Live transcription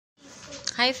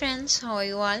Hi friends, how are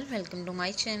you all? Welcome to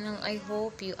my channel. I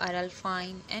hope you are all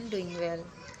fine and doing well.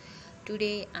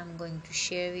 Today I'm going to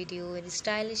share with you very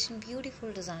stylish and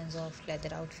beautiful designs of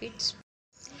leather outfits.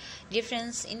 Dear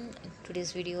friends, in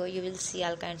today's video you will see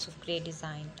all kinds of great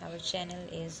design. Our channel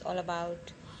is all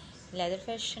about leather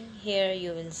fashion. Here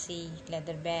you will see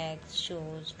leather bags,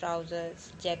 shoes,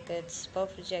 trousers, jackets,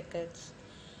 puffer jackets,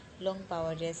 long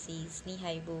power dresses,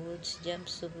 knee-high boots,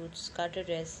 jumpsuits, garter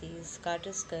dresses,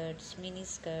 garter skirts, mini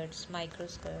skirts, micro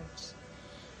skirts,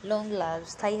 long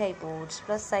gloves, thigh-high boots,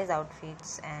 plus-size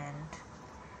outfits, and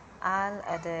all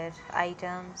other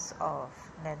items of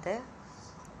leather.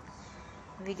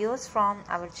 Videos from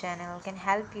our channel can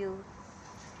help you.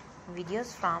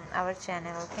 Videos from our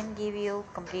channel can give you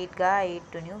complete guide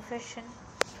to new fashion.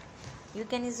 You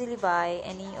can easily buy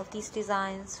any of these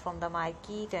designs from the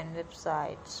market and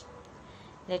websites.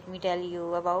 Let me tell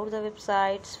you about the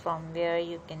websites from where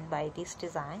you can buy these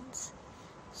designs.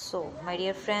 So my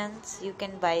dear friends, you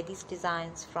can buy these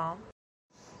designs from.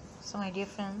 So my dear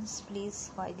friends, please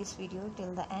watch this video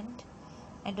till the end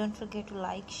and don't forget to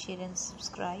like, share and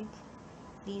subscribe.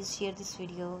 Please share this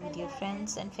video with your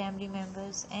friends and family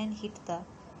members and hit the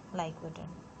like button.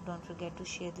 Don't forget to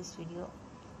share this video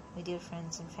with your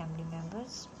friends and family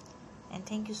members. And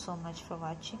thank you so much for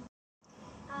watching.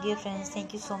 Dear friends,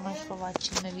 thank you so much for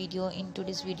watching my video. In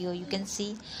today's video you can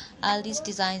see all these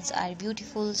designs are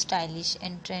beautiful, stylish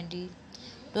and trendy.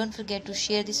 Don't forget to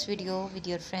share this video with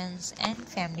your friends and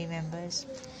family members.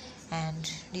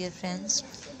 And dear friends,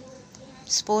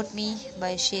 support me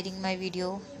by sharing my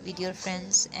video with your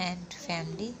friends and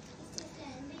family.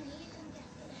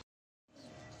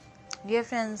 Dear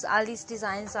friends, all these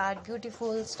designs are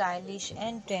beautiful, stylish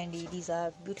and trendy. These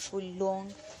are beautiful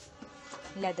long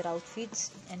leather outfits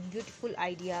and beautiful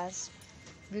ideas,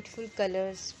 beautiful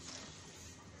colors.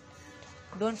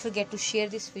 Don't forget to share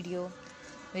this video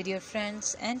with your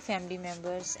friends and family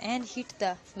members and hit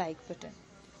the like button.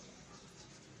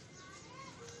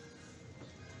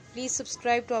 Please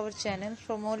subscribe to our channel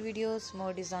for more videos,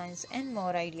 more designs and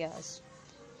more ideas.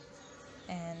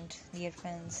 And dear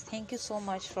friends, thank you so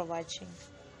much for watching.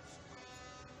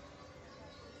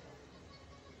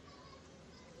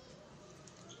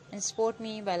 And support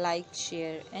me by like,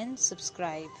 share and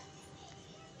subscribe.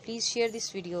 Please share this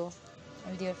video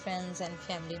with your friends and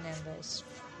family members.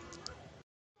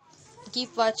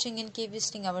 Keep watching and keep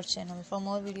visiting our channel for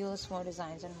more videos, more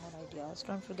designs and more ideas.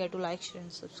 Don't forget to like, share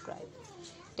and subscribe.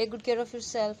 Take good care of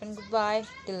yourself and goodbye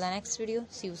till the next video.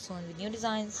 See you soon with new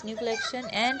designs, new collection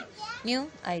and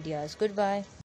new ideas. Goodbye.